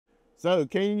So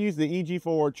can you use the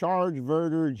EG4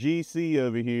 Chargeverter GC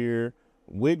over here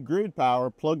with grid power,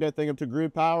 plug that thing up to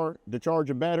grid power to charge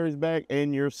your batteries back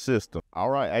in your system? All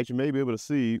right, as you may be able to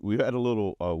see, we've had a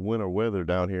little winter weather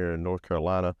down here in North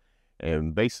Carolina,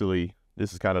 and basically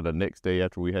this is kind of the next day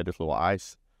after we had this little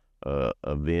ice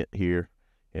event here.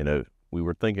 We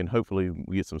were thinking hopefully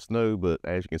we get some snow, but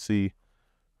as you can see,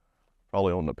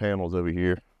 probably on the panels over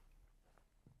here,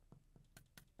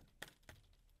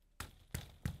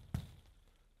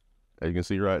 as you can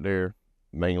see right there,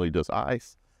 mainly just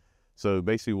ice. So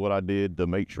basically what I did to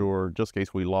make sure, just in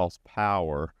case we lost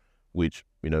power, which,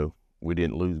 you know, we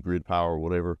didn't lose grid power or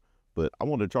whatever, but I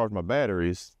wanted to charge my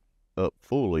batteries up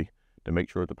fully to make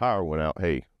sure if the power went out,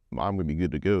 hey, I'm gonna be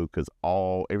good to go, because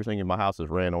everything in my house is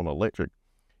ran on electric.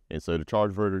 And so the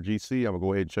Chargeverter GC, I'm gonna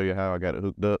go ahead and show you how I got it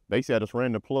hooked up. Basically, I just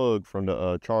ran the plug from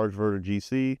the Chargeverter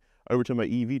GC over to my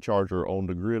EV charger on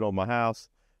the grid on my house.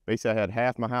 Basically, I had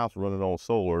half my house running on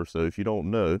solar. So if you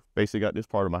don't know, basically got this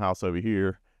part of my house over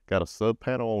here, got a sub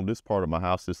panel on this part of my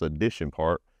house, this addition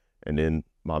part, and then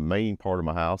my main part of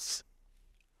my house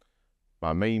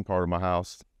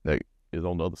that is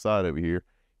on the other side over here,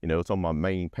 you know, it's on my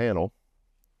main panel,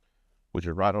 which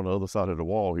is right on the other side of the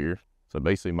wall here. So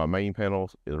basically my main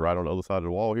panel is right on the other side of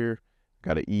the wall here.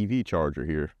 Got an EV charger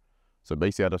here. So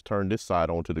basically I just turned this side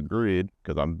onto the grid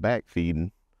because I'm back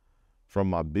feeding from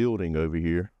my building over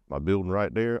here. My building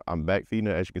right there, I'm back feeding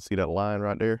it. As you can see that line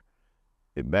right there,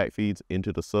 it back feeds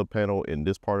into the sub panel in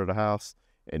this part of the house.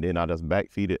 And then I just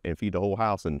back feed it and feed the whole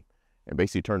house and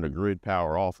basically turn the grid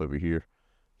power off over here.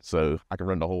 So I can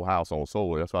run the whole house on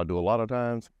solar. That's what I do a lot of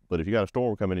times. But if you got a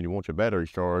storm coming and you want your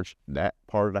batteries charged, that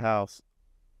part of the house,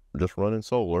 just running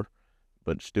solar,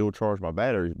 but still charge my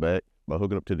batteries back by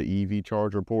hooking up to the EV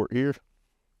charger port here.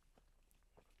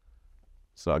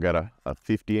 So I got a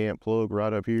 50 amp plug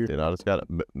right up here, and I just got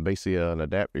basically an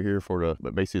adapter here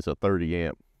but basically it's a 30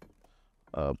 amp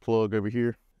plug over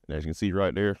here. And as you can see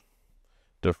right there,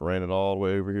 just ran it all the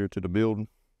way over here to the building.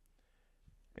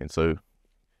 And so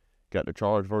got the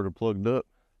Chargeverter plugged up,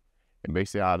 and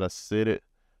basically I just set it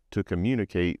to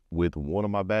communicate with one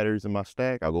of my batteries in my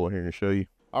stack. I'll go in here and show you.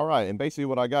 All right, and basically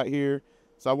what I got here,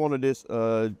 so I wanted this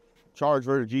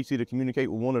Chargeverter GC to communicate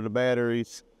with one of the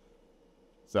batteries.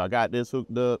 So I got this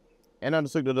hooked up, and I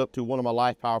just hooked it up to one of my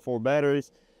Life Power 4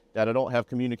 batteries that I don't have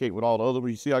communicate with all the other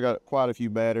ones. You see I got quite a few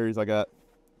batteries. I got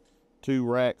 2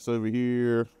 racks over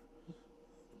here,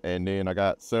 and then I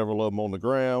got several of them on the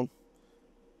ground.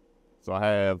 So I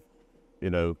have, you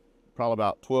know, probably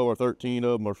about 12 or 13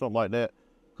 of them or something like that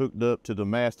hooked up to the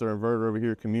master inverter over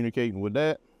here communicating with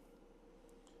that.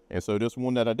 And so this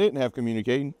one that I didn't have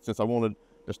communicating, since I wanted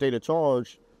the state of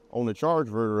charge on the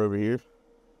Chargeverter over here,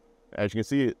 as you can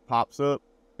see, it pops up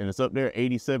and it's up there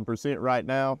 87% right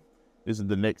now. This is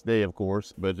the next day, of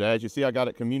course, but as you see, I got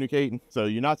it communicating. So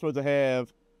you're not supposed to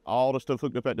have all the stuff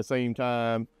hooked up at the same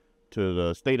time to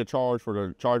the state of charge for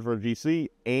the Chargeverter GC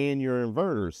and your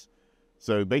inverters.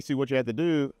 So basically what you have to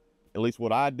do, at least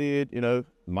what I did, you know,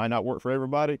 might not work for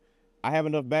everybody. I have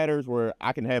enough batteries where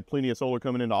I can have plenty of solar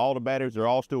coming into all the batteries. They're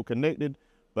all still connected,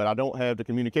 but I don't have the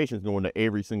communications going to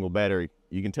every single battery.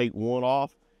 You can take one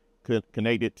off,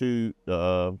 connect it to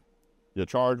the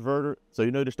Chargeverter, so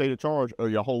you know the state of charge of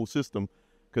your whole system,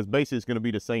 because basically it's going to be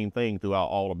the same thing throughout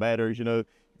all the batteries. You know,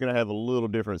 you're going to have a little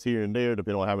difference here and there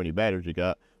depending on how many batteries you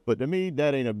got. But to me,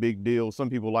 that ain't a big deal.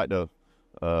 Some people like to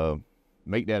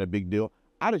make that a big deal.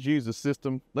 I just use the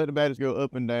system, let the batteries go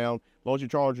up and down. As long as you're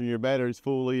charging your batteries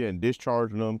fully and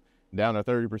discharging them down to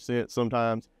 30%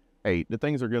 sometimes, hey, the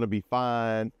things are gonna be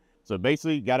fine. So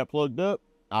basically, got it plugged up.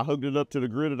 I hooked it up to the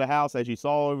grid of the house, as you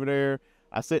saw over there.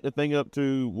 I set the thing up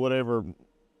to whatever,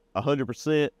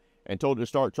 100%, and told it to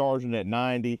start charging at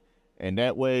 90. And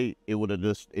that way, it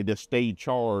just stayed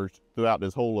charged throughout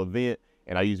this whole event.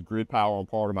 And I used grid power on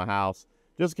part of my house.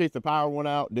 Just in case the power went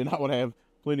out, then I would have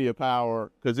plenty of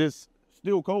power, because it's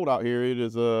still cold out here. It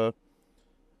is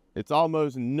it's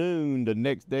almost noon the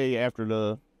next day after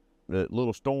the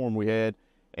little storm we had,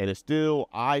 and it's still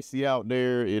icy out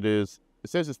there. It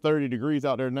says it's 30 degrees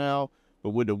out there now, but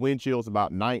with the wind chill it's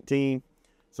about 19.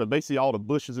 So basically all the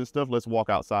bushes and stuff, let's walk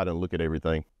outside and look at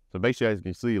everything. So basically, as you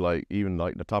can see, like even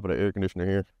like the top of the air conditioner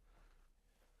here,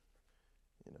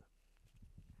 you know,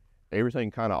 everything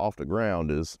kind of off the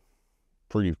ground is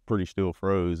pretty still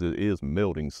froze. It is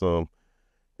melting some,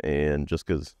 and just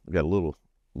because we got a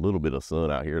little bit of sun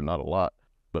out here, not a lot.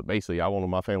 But basically I wanted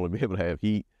my family to be able to have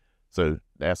heat, so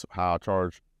that's how I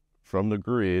charge from the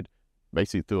grid,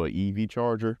 basically through an EV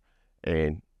charger.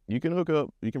 And you can hook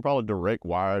up, you can probably direct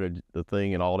wire the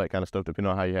thing and all that kind of stuff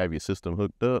depending on how you have your system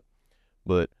hooked up.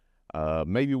 But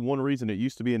Maybe one reason it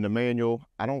used to be in the manual,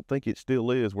 I don't think it still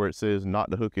is, where it says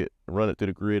not to hook it, run it to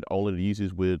the grid, only to use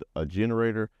it with a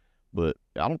generator. But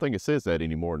I don't think it says that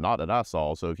anymore, not that I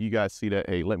saw. So if you guys see that,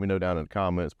 hey, let me know down in the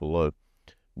comments below.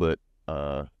 But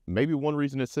maybe one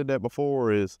reason it said that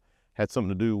before had something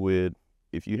to do with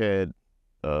if you had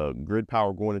grid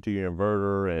power going into your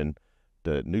inverter and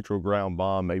the neutral ground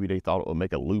bond, maybe they thought it would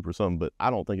make a loop or something, but I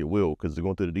don't think it will, because it's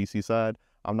going through the DC side.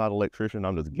 I'm not an electrician,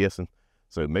 I'm just guessing.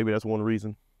 So maybe that's one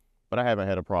reason, but I haven't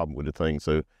had a problem with the thing.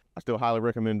 So I still highly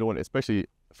recommend doing it, especially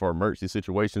for emergency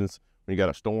situations when you got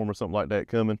a storm or something like that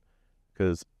coming,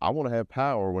 because I want to have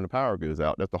power when the power goes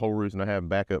out. That's the whole reason I have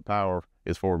backup power,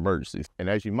 is for emergencies. And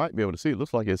as you might be able to see, it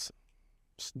looks like it's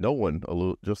snowing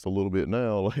just a little bit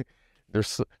now. Like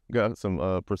there's got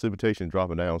some precipitation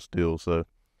dropping down still. So,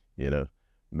 you know,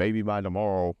 maybe by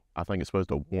tomorrow, I think it's supposed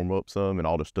to warm up some and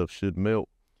all the stuff should melt,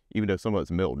 even though some of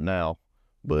it's melting now,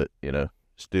 but you know,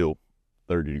 still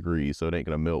 30 degrees, so it ain't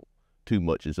gonna melt too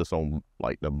much. It's just on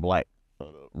like the black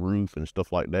roof and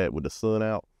stuff like that with the sun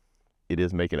out. It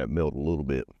is making it melt a little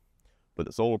bit. But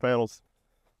the solar panels,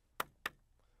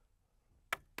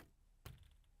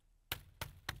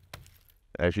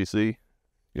 as you see,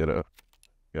 got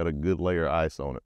a good layer of ice on it.